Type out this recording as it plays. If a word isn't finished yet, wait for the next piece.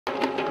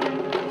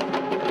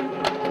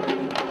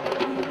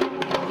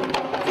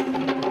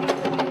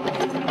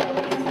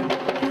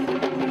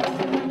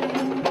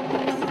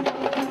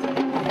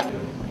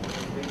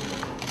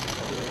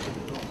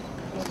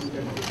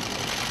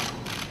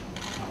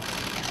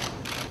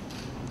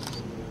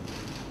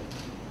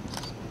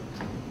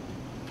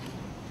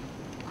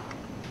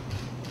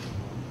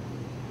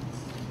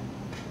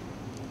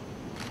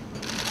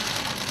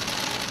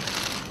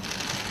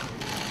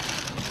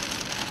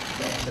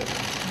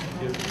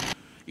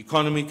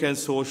Economic and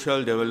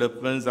social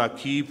developments are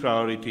key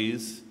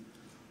priorities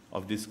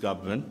of this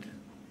government.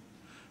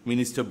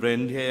 Minister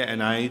Brende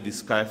and I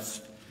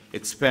discussed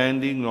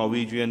expanding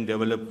Norwegian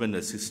development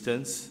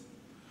assistance,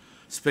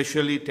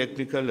 especially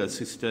technical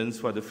assistance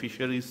for the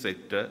fisheries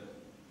sector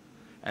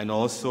and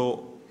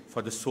also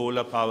for the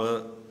solar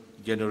power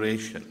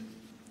generation.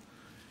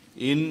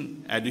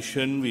 In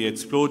addition, we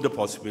explored the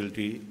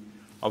possibility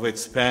of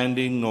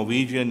expanding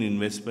Norwegian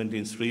investment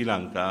in Sri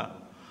Lanka,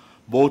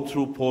 both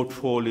through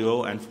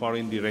portfolio and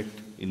foreign direct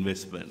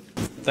investment.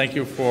 Thank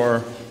you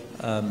for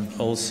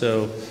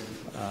also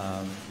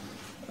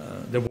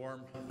the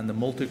warmth and the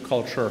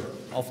multicultural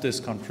of this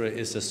country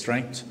is the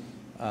strength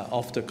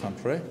of the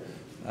country.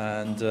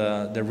 And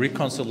the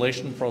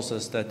reconciliation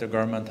process that the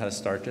government has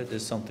started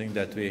is something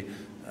that we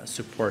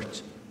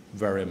support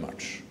very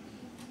much.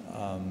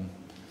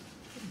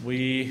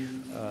 We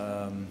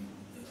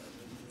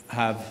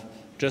have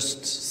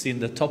just seen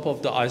the top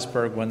of the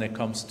iceberg when it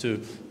comes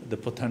to the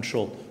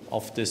potential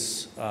of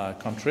this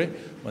country,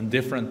 when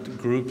different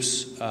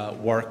groups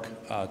work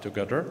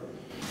together.